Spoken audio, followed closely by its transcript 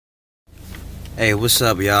Hey, what's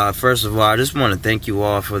up, y'all? First of all, I just want to thank you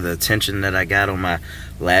all for the attention that I got on my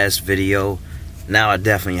last video. Now I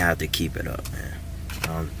definitely have to keep it up, man.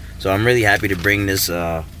 So I'm really happy to bring this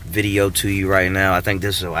video to you right now. I think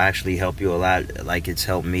this will actually help you a lot, like it's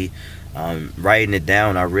helped me. Writing it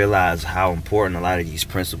down, I realized how important a lot of these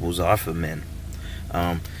principles are for men.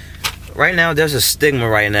 Right now, there's a stigma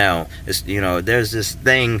right now. There's this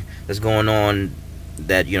thing that's going on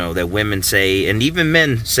that that women say, and even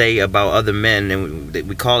men say about other men, and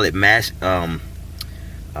we call it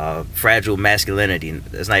fragile masculinity.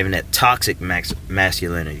 It's not even that, toxic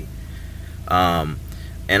masculinity. And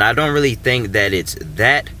I don't really think that it's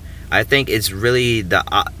that. I think it's really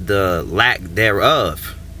the lack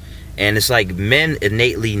thereof. And it's like men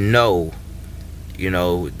innately know,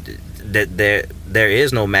 that there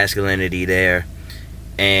is no masculinity there,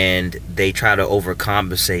 and they try to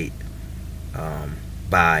overcompensate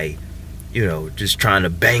by just trying to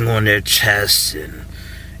bang on their chests and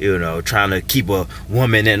trying to keep a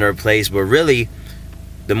woman in her place. But really,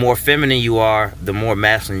 the more feminine you are, the more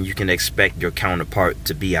masculine you can expect your counterpart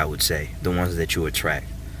to be, I would say, the ones that you attract.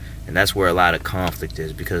 And that's where a lot of conflict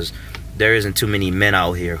is, because there isn't too many men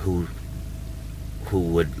out here who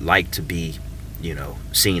would like to be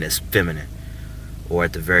seen as feminine, or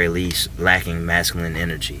at the very least lacking masculine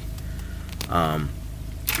energy.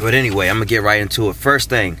 But anyway, I'm gonna get right into it. First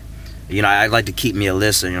thing, I like to keep me a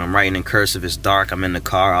list. I'm writing in cursive. It's dark. I'm in the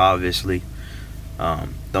car, obviously.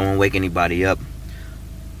 Don't want to wake anybody up.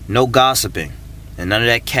 No gossiping and none of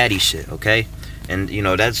that catty shit, okay? And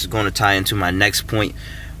that's going to tie into my next point.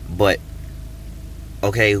 But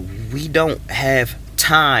okay, we don't have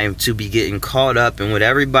time to be getting caught up in what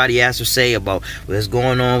everybody has to say about what's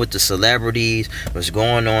going on with the celebrities, what's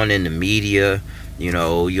going on in the media.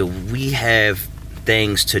 We have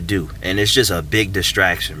things to do, and it's just a big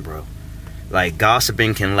distraction, bro. Like,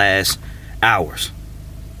 gossiping can last hours,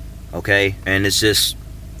 okay? And it's just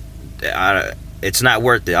it's not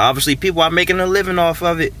worth it. Obviously, people are making a living off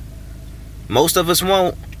of it. Most of us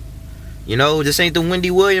won't. This ain't the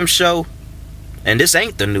Wendy Williams show, and this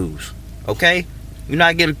ain't the news, okay? You're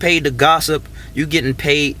not getting paid to gossip. You're getting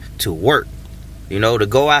paid to work, to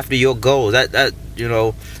go after your goals. And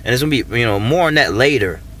it's gonna be more on that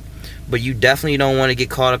later. But you definitely don't want to get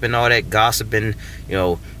caught up in all that gossiping,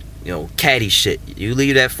 catty shit. You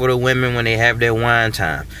leave that for the women when they have their wine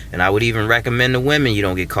time. And I would even recommend the women you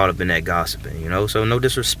don't get caught up in that gossiping, so no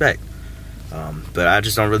disrespect. But I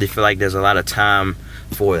just don't really feel like there's a lot of time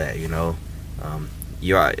for that,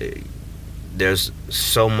 there's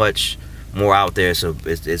so much more out there, so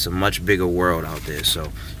it's a much bigger world out there,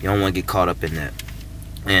 so you don't want to get caught up in that.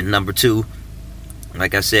 And number two,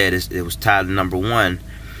 like I said, it was tied to number one.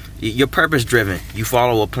 You're purpose driven. You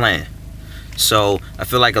follow a plan. So I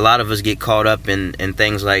feel like a lot of us get caught up in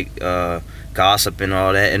things like gossip and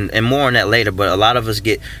all that, and more on that later. But a lot of us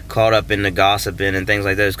get caught up in the gossiping and things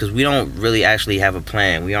like that because we don't really actually have a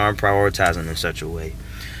plan. We aren't prioritizing in such a way.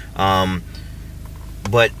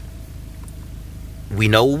 But we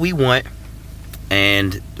know what we want,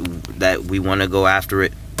 and that we want to go after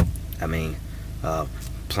it. I mean,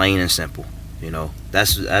 plain and simple.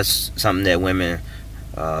 That's something that women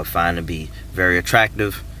find to be very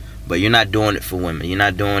attractive. But you're not doing it for women. You're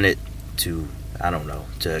not doing it to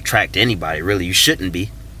attract anybody, really. You shouldn't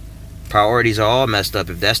be. Priorities are all messed up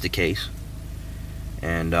if that's the case.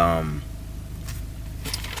 And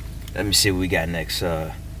let me see what we got next.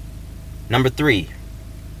 Number 3,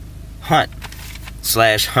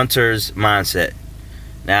 hunt/hunter's mindset.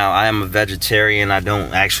 Now, I am a vegetarian. I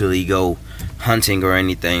don't actually go hunting or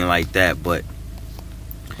anything like that, but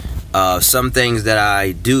some things that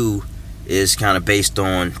I do is kind of based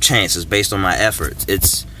on chances, based on my efforts.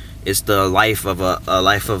 It's the life of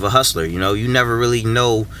a hustler. You never really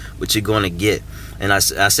know what you're going to get. And I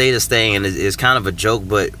say this thing, and it's kind of a joke,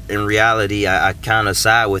 but in reality, I kind of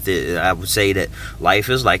side with it. I would say that life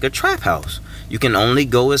is like a trap house. You can only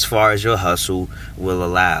go as far as your hustle will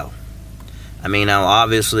allow. I mean, now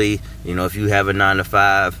obviously, if you have a 9 to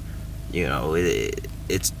 5,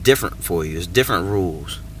 it's different for you. It's different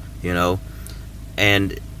rules,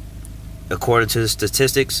 and according to the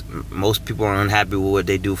statistics, most people are unhappy with what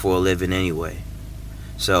they do for a living anyway.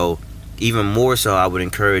 So even more so, I would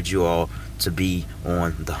encourage you all to be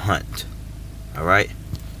on the hunt. All right,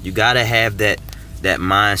 you gotta have that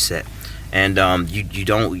mindset, and you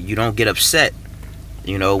don't get upset,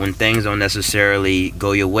 when things don't necessarily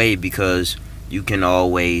go your way, because you can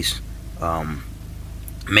always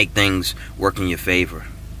make things work in your favor.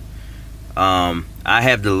 I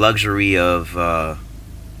have the luxury of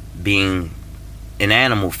being an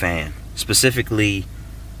animal fan, specifically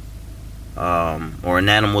or an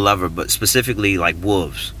animal lover, but specifically like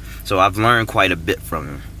wolves. So I've learned quite a bit from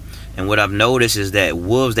them. And what I've noticed is that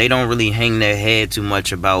wolves, they don't really hang their head too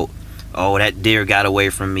much about, oh, that deer got away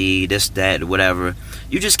from me, this, that, whatever.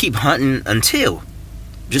 You just keep hunting until.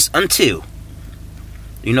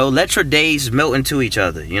 Let your days melt into each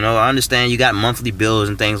other. I understand you got monthly bills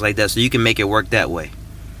and things like that, so you can make it work that way.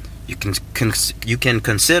 You can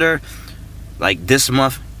consider like this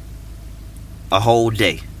month a whole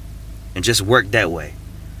day and just work that way.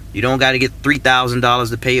 You don't got to get $3,000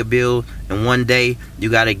 to pay a bill in one day. You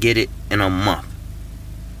got to get it in a month.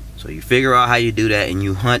 So you figure out how you do that, and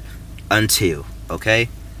you hunt until, okay?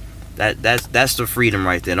 That's the freedom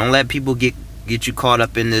right there. Don't let people get you caught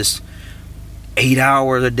up in this 8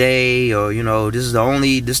 hours a day, or this is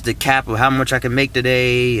the cap of how much I can make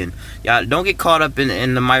today, and y'all don't get caught up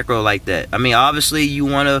in the micro like that. I mean, obviously you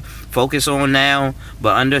want to focus on now,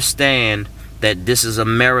 but understand that this is a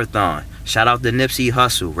marathon. Shout out to Nipsey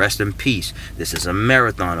Hussle, rest in peace. This is a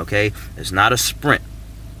marathon, okay? It's not a sprint.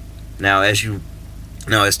 Now,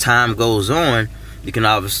 as time goes on, you can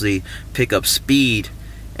obviously pick up speed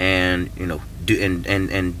and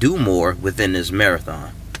do more within this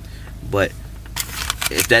marathon. But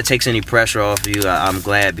if that takes any pressure off you, I'm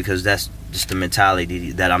glad, because that's just the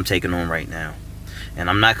mentality that I'm taking on right now. And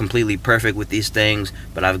I'm not completely perfect with these things,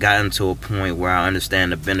 but I've gotten to a point where I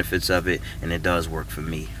understand the benefits of it, and it does work for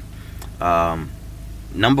me.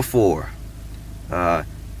 Number 4,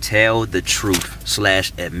 tell the truth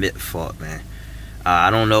 / admit fault, man.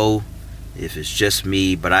 I don't know if it's just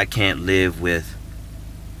me, but I can't live with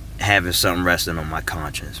having something resting on my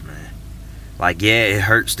conscience, man. Like, yeah, it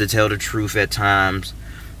hurts to tell the truth at times,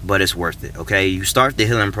 but it's worth it, okay? You start the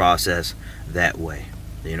healing process that way,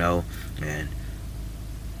 and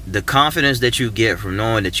the confidence that you get from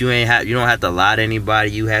knowing that you don't have to lie to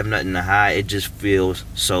anybody, you have nothing to hide, it just feels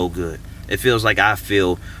so good. It feels like I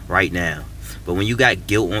feel right now. But when you got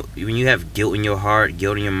guilt, when you have guilt in your heart,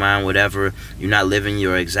 guilt in your mind, whatever, you're not living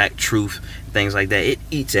your exact truth, things like that, it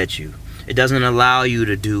eats at you. It doesn't allow you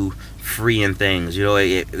to do freeing things.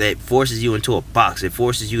 It forces you into a box. It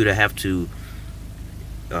forces you to have to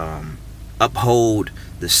uphold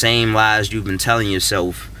the same lies you've been telling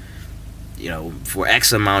yourself, for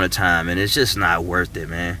X amount of time, and it's just not worth it,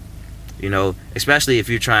 man. Especially if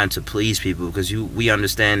you're trying to please people, because we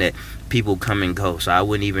understand that people come and go. So I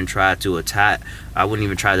wouldn't even try to attach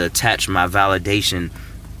my validation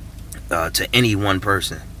to any one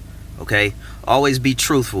person. Okay, always be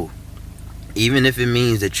truthful, even if it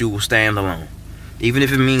means that you will stand alone, even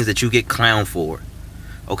if it means that you get clowned for it.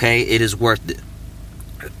 Okay, it is worth it.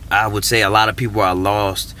 I would say a lot of people are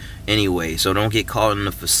lost anyway, so don't get caught in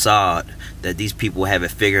the facade that these people have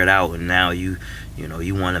it figured out, and now you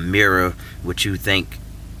want to mirror what you think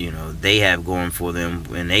they have going for them,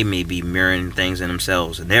 and they may be mirroring things in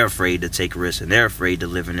themselves, and they're afraid to take risks, and they're afraid to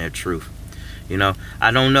live in their truth.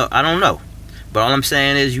 I don't know, but all I'm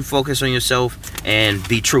saying is you focus on yourself and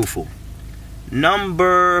be truthful.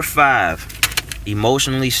 Number 5,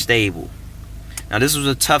 emotionally stable. Now, this was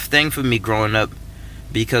a tough thing for me growing up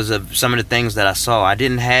because of some of the things that I saw. I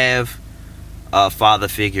didn't have a father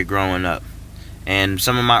figure growing up, and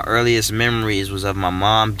some of my earliest memories was of my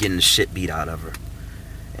mom getting the shit beat out of her.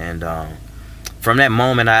 And from that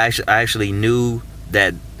moment, I actually knew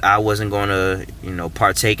that I wasn't going to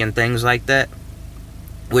partake in things like that,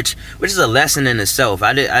 which is a lesson in itself.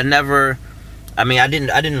 I didn't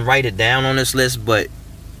write it down on this list, but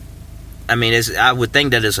I would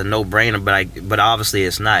think that it's a no-brainer, but obviously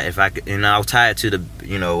it's not. I'll tie it to the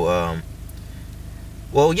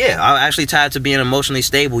I'll actually tie it to being emotionally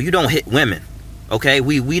stable. You don't hit women, okay?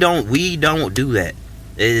 We don't do that.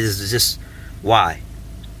 It is just, why?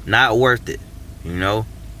 Not worth it, You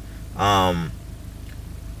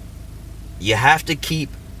have to keep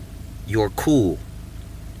your cool.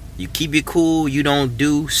 You keep it cool. You don't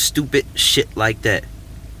do stupid shit like that,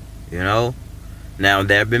 Now,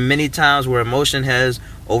 there have been many times where emotion has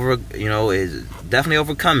is definitely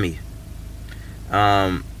overcome me.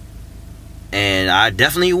 And I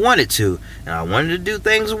definitely wanted to. And I wanted to do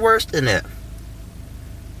things worse than that.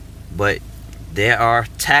 But there are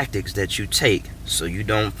tactics that you take so you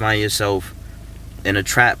don't find yourself in a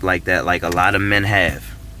trap like that, like a lot of men have.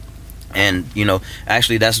 And,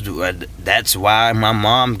 actually that's why my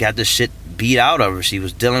mom got the shit beat out of her. She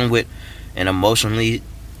was dealing with an emotionally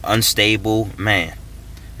unstable man.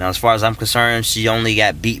 Now, as far as I'm concerned, she only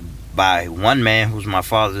got beat by one man, who's my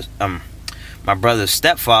brother's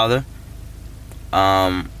stepfather.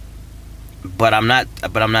 But I'm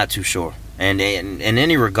not too sure. And in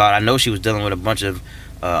any regard, I know she was dealing with a bunch of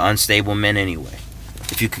unstable men anyway,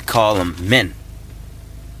 if you could call them men.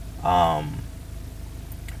 And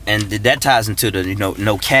that ties into the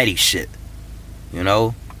no caddy shit,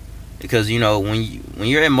 because when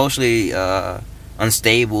you're emotionally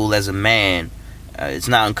unstable as a man, it's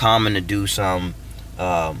not uncommon to do some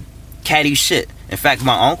catty shit. In fact,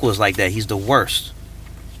 my uncle is like that. He's the worst.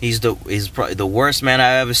 He's probably the worst man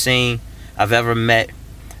I've ever met.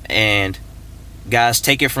 And guys,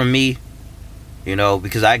 take it from me,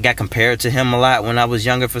 because I got compared to him a lot when I was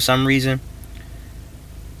younger for some reason.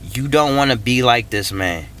 You don't want to be like this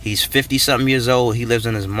man. He's 50-something years old. He lives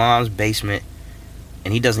in his mom's basement,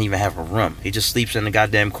 and he doesn't even have a room. He just sleeps in the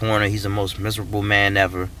goddamn corner. He's the most miserable man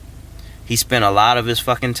ever. He spent a lot of his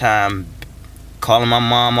fucking time calling my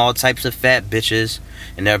mom all types of fat bitches,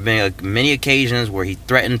 and there have been many occasions where he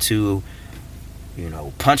threatened to,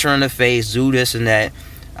 punch her in the face, do this and that.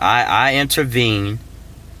 I intervene,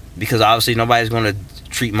 because obviously nobody's gonna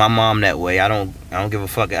treat my mom that way. I don't give a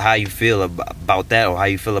fuck how you feel about that or how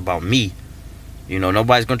you feel about me.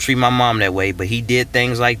 Nobody's gonna treat my mom that way. But he did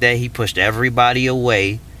things like that. He pushed everybody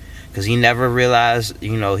away because he never realized, he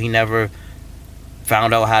never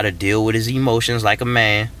found out how to deal with his emotions like a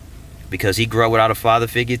man, because he grew up without a father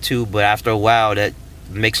figure too. But after a while, that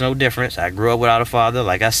makes no difference. I grew up without a father,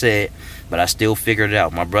 like I said, but I still figured it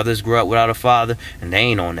out. My brothers grew up without a father, and they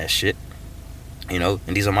ain't on that shit. And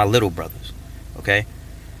these are my little brothers, okay?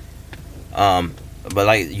 But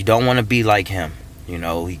like, you don't want to be like him. He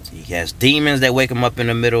has demons that wake him up in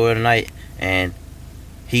the middle of the night, and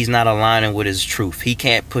he's not aligning with his truth. He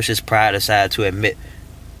can't push his pride aside to admit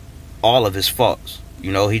all of his faults.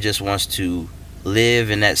 He just wants to live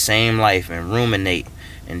in that same life and ruminate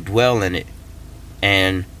and dwell in it,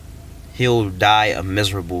 and he'll die a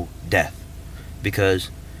miserable death, because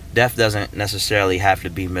death doesn't necessarily have to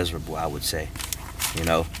be miserable, I would say.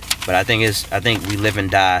 But I think we live and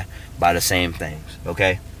die by the same things,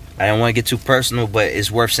 okay? I don't want to get too personal, but it's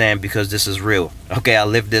worth saying because this is real. Okay, I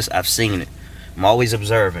lived this, I've seen it. I'm always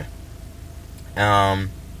observing.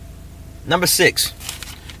 Number 6,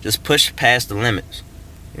 just push past the limits.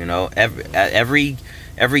 Every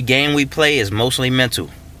game we play is mostly mental.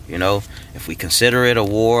 If we consider it a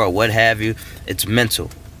war or what have you, it's mental.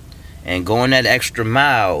 And going that extra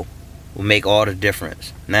mile will make all the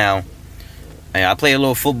difference. Now, I played a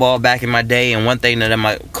little football back in my day, and one thing that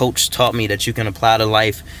my coach taught me that you can apply to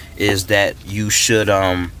life is that you should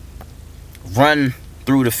run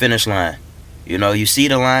through the finish line. You see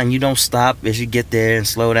the line, you don't stop as you get there and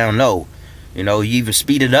slow down. No. You even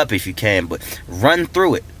speed it up if you can, but run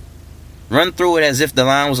through it. Run through it as if the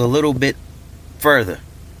line was a little bit further.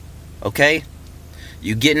 Okay?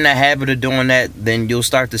 You get in the habit of doing that, then you'll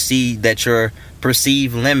start to see that your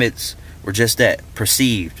perceived limits were just that,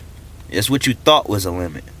 perceived. It's what you thought was a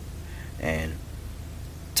limit. And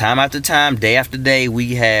time after time, day after day,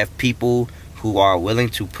 we have people who are willing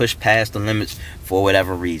to push past the limits for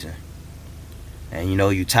whatever reason. And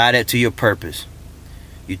you tie that to your purpose.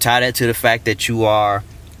 You tie that to the fact that you are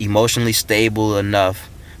emotionally stable enough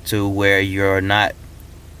to where you're not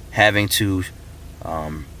having to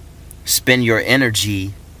spend your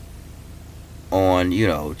energy on,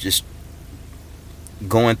 just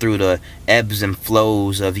going through the ebbs and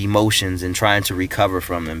flows of emotions and trying to recover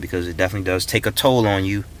from them, because it definitely does take a toll on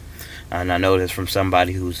you. And I know this from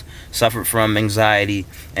somebody who's suffered from anxiety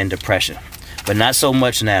and depression, but not so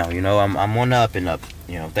much now. I'm on the up and up,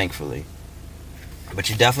 thankfully. But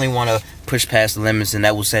you definitely want to push past the limits, and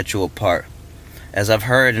that will set you apart. As I've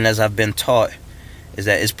heard and as I've been taught, is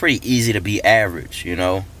that it's pretty easy to be average.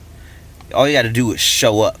 All you got to do is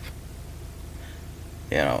show up.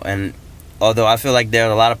 And although I feel like there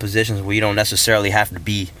are a lot of positions where you don't necessarily have to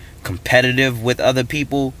be competitive with other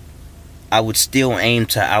people, I would still aim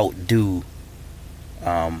to outdo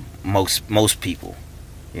most people.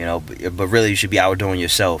 But really you should be outdoing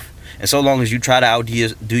yourself. And so long as you try to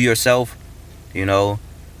outdo yourself, no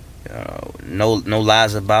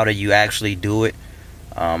lies about it, you actually do it,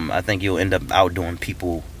 I think you'll end up outdoing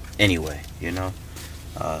people anyway.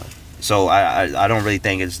 So I don't really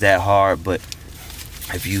think it's that hard. But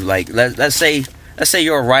if you let's say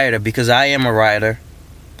you're a writer, because I am a writer,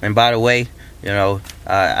 and by the way, I'm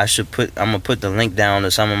gonna put the link down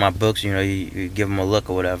to some of my books. You give them a look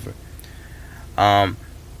or whatever.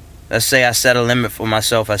 Let's say I set a limit for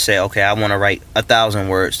myself. I say, okay, I want to write 1,000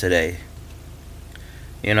 words today.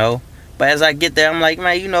 But as I get there, I'm like,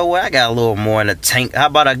 man, you know what? I got a little more in the tank. How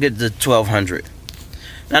about I get to 1,200?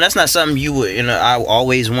 Now, that's not something I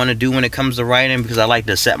always want to do when it comes to writing, because I like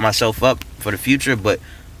to set myself up for the future. But,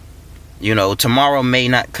 tomorrow may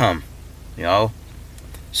not come,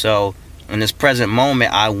 So, in this present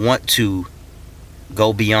moment, I want to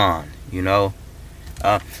go beyond, and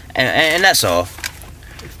that's all.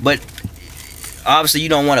 But obviously, you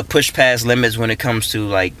don't want to push past limits when it comes to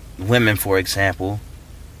like women, for example.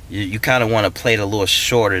 You kind of want to play it a little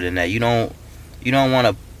shorter than that. You don't want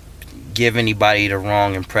to give anybody the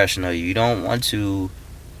wrong impression of you. You don't want to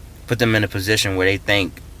put them in a position where they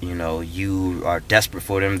think, you are desperate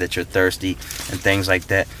for them, that you're thirsty, and things like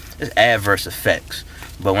that. There's adverse effects.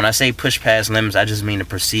 But when I say push past limits, I just mean the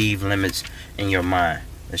perceived limits in your mind.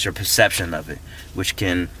 It's your perception of it, which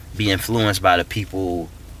can be influenced by the people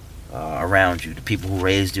around you, the people who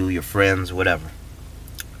raised you, your friends, whatever.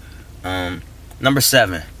 Number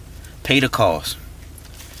 7, pay the cost.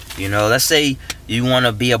 Let's say you want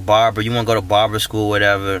to be a barber, you want to go to barber school,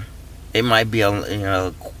 whatever. It might be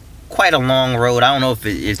quite a long road. I don't know if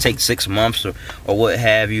it takes 6 months or what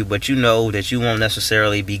have you, but you know that you won't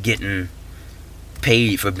necessarily be getting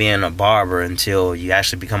paid for being a barber until you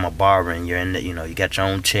actually become a barber, and you're in the, you got your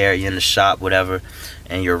own chair, you're in the shop, whatever,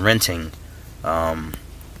 and you're renting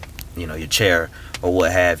your chair or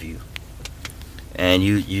what have you. And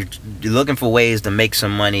you're looking for ways to make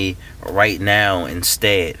some money right now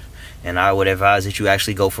instead. And I would advise that you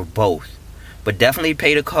actually go for both. But definitely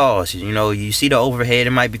pay the cost. You see the overhead,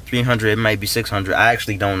 it might be $300, it might be $600. I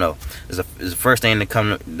actually don't know. It's the first thing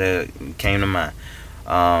that came to mind.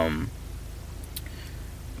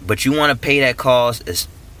 But you want to pay that cost as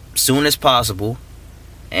soon as possible,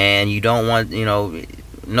 and you don't want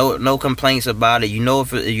no complaints about it.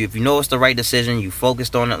 If you know it's the right decision, you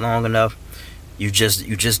focused on it long enough, you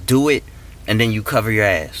just do it, and then you cover your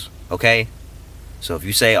ass. Okay? So if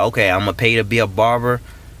you say, okay, I'm gonna pay to be a barber,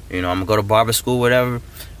 I'm gonna go to barber school, whatever,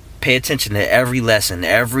 pay attention to every lesson,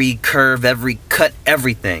 every curve, every cut,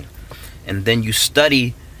 everything. And then you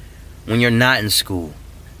study when you're not in school.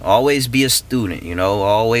 Always be a student,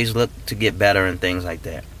 always look to get better and things like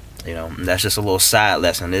that. That's just a little side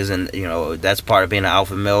lesson. That's part of being an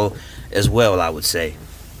alpha male as well, I would say.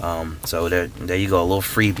 So there you go, a little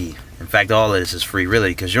freebie. In fact, all of this is free, really,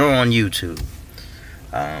 because you're on YouTube.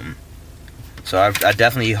 So I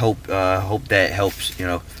definitely hope that helps,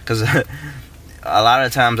 because a lot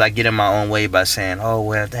of times I get in my own way by saying, oh,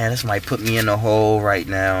 well, damn, this might put me in a hole right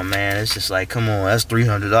now, man. It's just like, come on, that's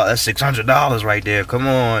 $300, that's $600 right there, come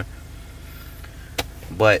on.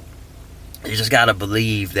 But you just gotta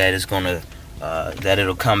believe that it's gonna, that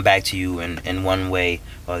it'll come back to you in one way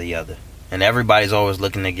or the other. And everybody's always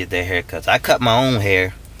looking to get their haircuts. I cut my own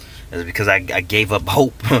hair because I gave up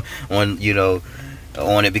hope on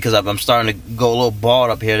it, because I'm starting to go a little bald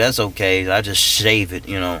up here. That's okay. I just shave it,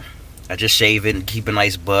 I just shave it and keep a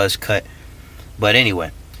nice buzz cut. But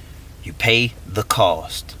anyway, you pay the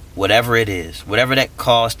cost, whatever it is, whatever that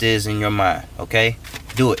cost is in your mind. Okay,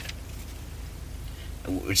 do it.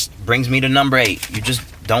 Which brings me to number 8. You just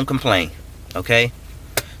don't complain. Okay,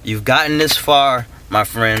 you've gotten this far, my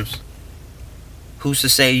friends. Who's to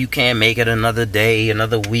say you can't make it another day,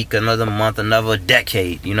 another week, another month, another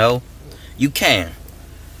decade? You can.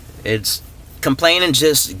 It's complaining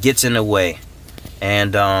just gets in the way.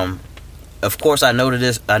 And of course, I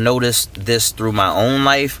noticed this through my own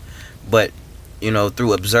life, but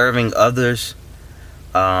through observing others,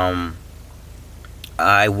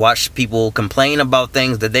 I watched people complain about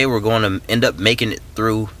things that they were going to end up making it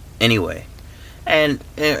through anyway. And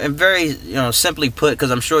very simply put,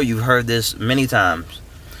 because I'm sure you've heard this many times,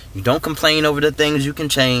 you don't complain over the things you can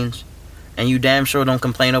change, and you damn sure don't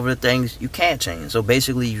complain over the things you can't change. So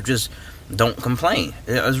basically, you just don't complain.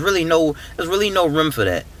 There's really no room for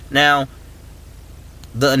that. Now,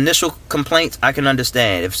 the initial complaints I can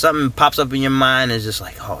understand. If something pops up in your mind, it's just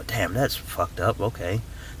like, oh damn, that's fucked up. Okay,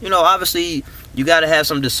 obviously you got to have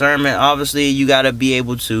some discernment. Obviously, you got to be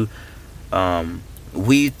able to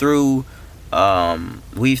weave through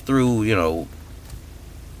the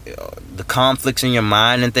conflicts in your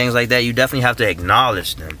mind and things like that. You definitely have to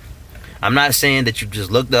acknowledge them. I'm not saying that you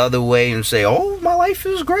just look the other way and say, oh, my life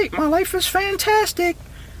is great, my life is fantastic,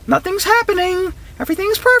 nothing's happening,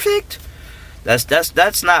 everything's perfect.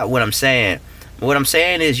 That's not what I'm saying. What I'm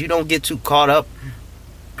saying is you don't get too caught up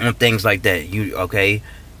on things like that. You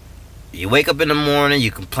wake up in the morning,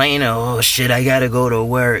 you complain, oh shit, I gotta go to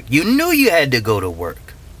work. You knew you had to go to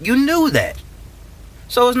work. You knew that.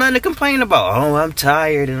 So it's nothing to complain about. Oh, I'm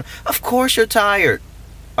tired. And of course you're tired.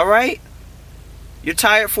 Alright? You're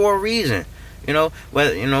tired for a reason. No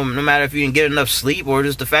matter if you didn't get enough sleep or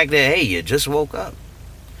just the fact that, hey, you just woke up.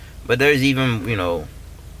 But there's even,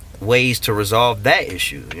 ways to resolve that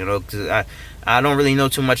issue. Because I don't really know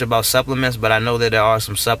too much about supplements, but I know that there are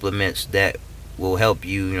some supplements that will help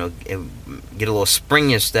you, get a little spring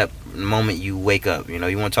in your step the moment you wake up. You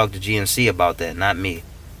want to talk to GNC about that, not me.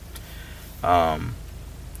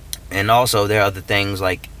 And also there are other things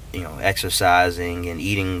like exercising and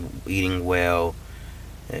eating well,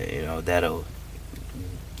 that'll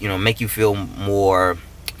make you feel more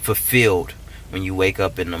fulfilled when you wake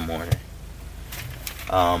up in the morning.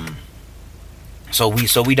 So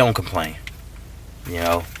we don't complain.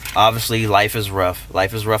 Obviously life is rough.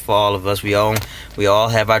 Life is rough for all of us. We all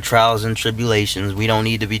have our trials and tribulations. We don't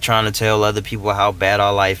need to be trying to tell other people how bad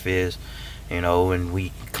our life is, and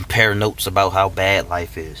we compare notes about how bad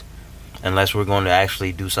life is, unless we're going to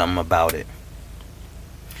actually do something about it.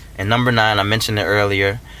 And number 9, I mentioned it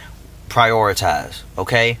earlier, prioritize,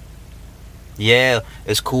 okay? Yeah,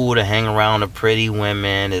 it's cool to hang around the pretty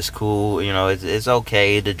women. It's cool, it's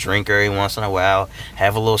okay to drink every once in a while,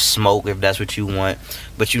 have a little smoke if that's what you want.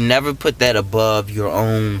 But you never put that above your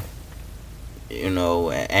own,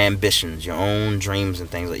 ambitions, your own dreams and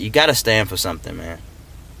things. You got to stand for something, man.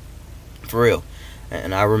 For real.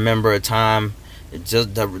 And I remember a time, it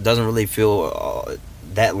just doesn't really feel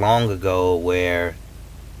that long ago, where,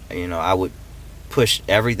 I would push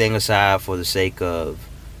everything aside for the sake of,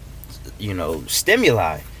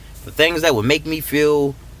 stimuli, the things that would make me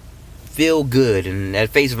feel good, and at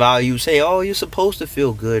face value say, oh, you're supposed to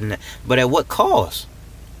feel good, but at what cost?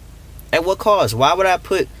 At what cost? Why would I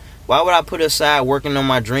put aside working on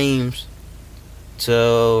my dreams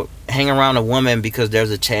to hang around a woman because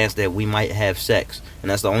there's a chance that we might have sex?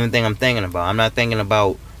 And that's the only thing I'm thinking about. I'm not thinking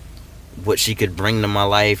about what she could bring to my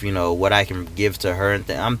life, what I can give to her.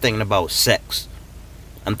 I'm thinking about sex.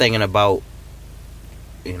 I'm thinking about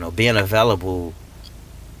being available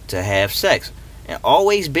to have sex. And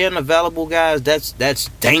always being available, guys, that's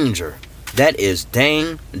danger. That is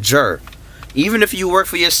danger. Even if you work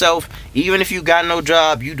for yourself, even if you got no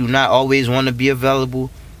job, you do not always want to be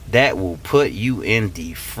available. That will put you in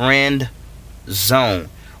the friend zone.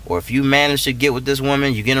 Or if you manage to get with this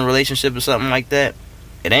woman, you get in a relationship or something like that,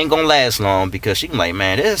 it ain't gonna last long, because she can like,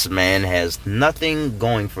 man, this man has nothing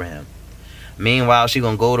going for him. Meanwhile, she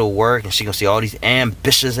gonna go to work and she gonna see all these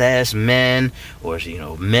ambitious ass men, or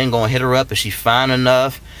men gonna hit her up if she's fine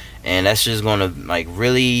enough, and that's just gonna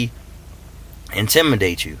really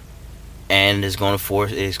intimidate you, and it's gonna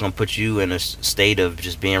put you in a state of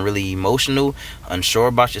just being really emotional, unsure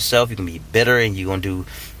about yourself. You can be bitter, and you're gonna do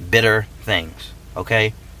bitter things,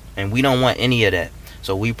 okay? And we don't want any of that.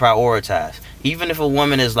 So we prioritize. Even if a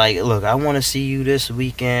woman is like, look, I want to see you this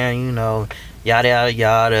weekend, yada yada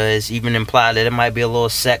yada, it's even implied that it might be a little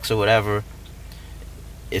sex or whatever.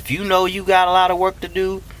 If you know you got a lot of work to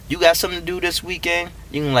do, you got something to do this weekend,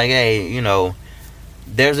 you can hey,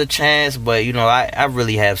 there's a chance, but I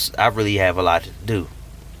really have a lot to do.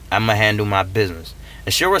 I'm gonna handle my business,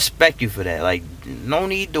 and she'll respect you for that. No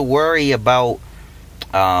need to worry about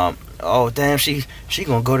oh damn, she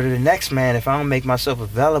gonna go to the next man if I don't make myself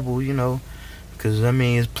available, because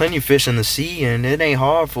there's plenty of fish in the sea, and it ain't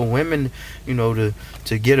hard for women, to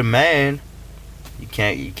get a man. You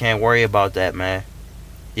can't worry about that, man.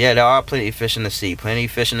 Yeah, there are plenty of fish in the sea. Plenty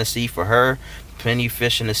of fish in the sea for her. Plenty of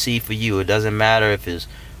fish in the sea for you. It doesn't matter if it's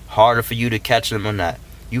harder for you to catch them or not.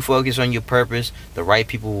 You focus on your purpose, the right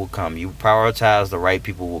people will come. You prioritize, the right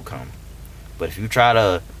people will come. But if you try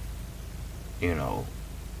to,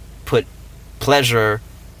 put pleasure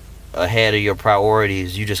ahead of your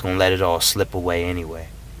priorities, you just gonna let it all slip away anyway.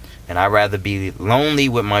 And I'd rather be lonely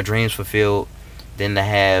with my dreams fulfilled than to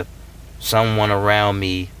have someone around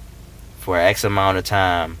me for X amount of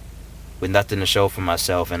time with nothing to show for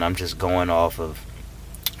myself, and I'm just going off of,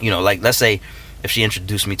 let's say if she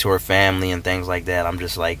introduced me to her family and things like that, I'm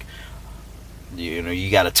just like, you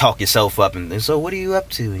gotta talk yourself up, and so what are you up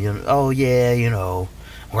to? Oh yeah,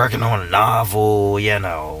 working on a novel, yeah,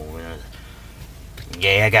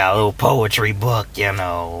 I got a little poetry book,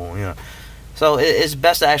 So it's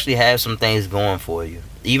best to actually have some things going for you,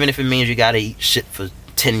 even if it means you gotta eat shit for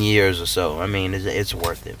 10 years or so. It's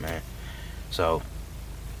worth it, man. So,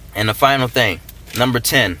 and the final thing, number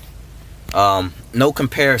 10, no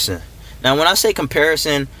comparison. Now, when I say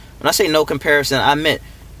no comparison, I meant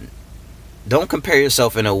don't compare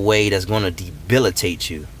yourself in a way that's going to debilitate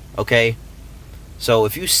you, okay? So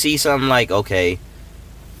if you see something like, okay,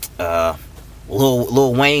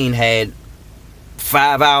 Lil Wayne had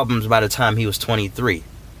 5 albums by the time he was 23,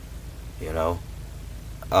 I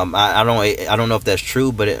don't know if that's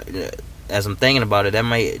true, but as I'm thinking about it, that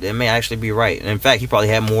may actually be right. And in fact, he probably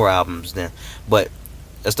had more albums then. But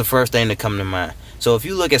that's the first thing that come to mind. So if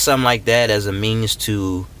you look at something like that as a means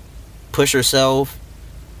to push yourself,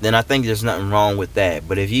 then I think there's nothing wrong with that.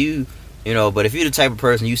 But if you're the type of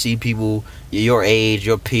person, you see people your age,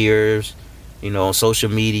 your peers, on social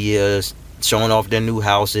media showing off their new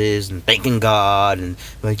houses and thanking God, and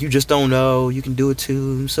you just don't know, you can do it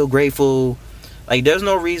too, I'm so grateful. Like, there's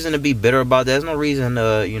no reason to be bitter about that. There's no reason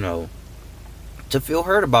to, to feel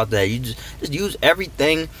hurt about that. You just use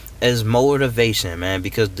everything as motivation, man,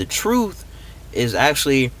 because the truth is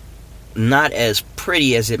actually not as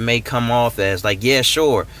pretty as it may come off as. Like, yeah,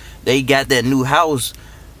 sure, they got that new house,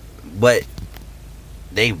 but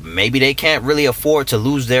maybe they can't really afford to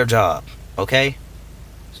lose their job, okay?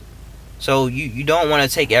 So you don't want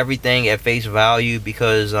to take everything at face value,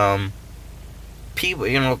 because people,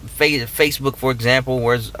 Facebook, for example,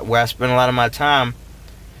 where I spend a lot of my time,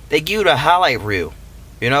 they give you the highlight reel.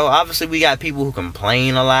 Obviously we got people who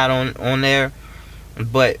complain a lot on there,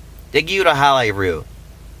 but they give you the highlight reel.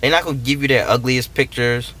 They're not gonna give you their ugliest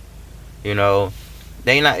pictures. They're not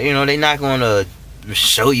gonna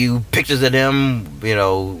show you pictures of them,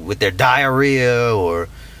 with their diarrhea or,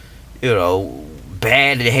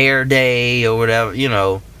 bad hair day or whatever,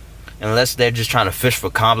 unless they're just trying to fish for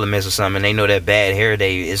compliments or something. They know that bad hair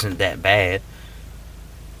day isn't that bad.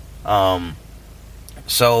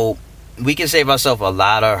 So we can save ourselves a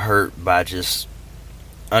lot of hurt by just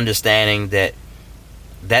understanding that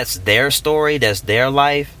that's their story, that's their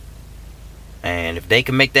life, and if they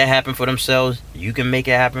can make that happen for themselves, you can make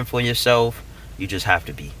it happen for yourself. You just have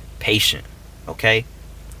to be patient, okay?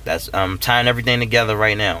 I'm tying everything together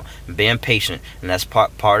right now. Being patient, and that's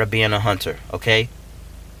part of being a hunter, okay?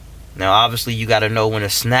 Now, obviously, you got to know when to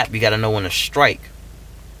snap. You got to know when to strike.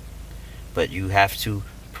 But you have to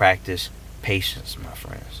practice patience, my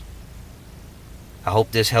friends. I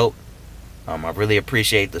hope this helped. I really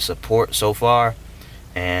appreciate the support so far.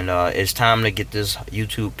 And it's time to get this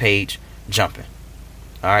YouTube page jumping.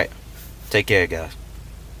 Alright? Take care, guys.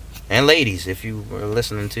 And ladies, if you were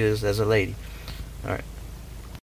listening to this as a lady. Alright.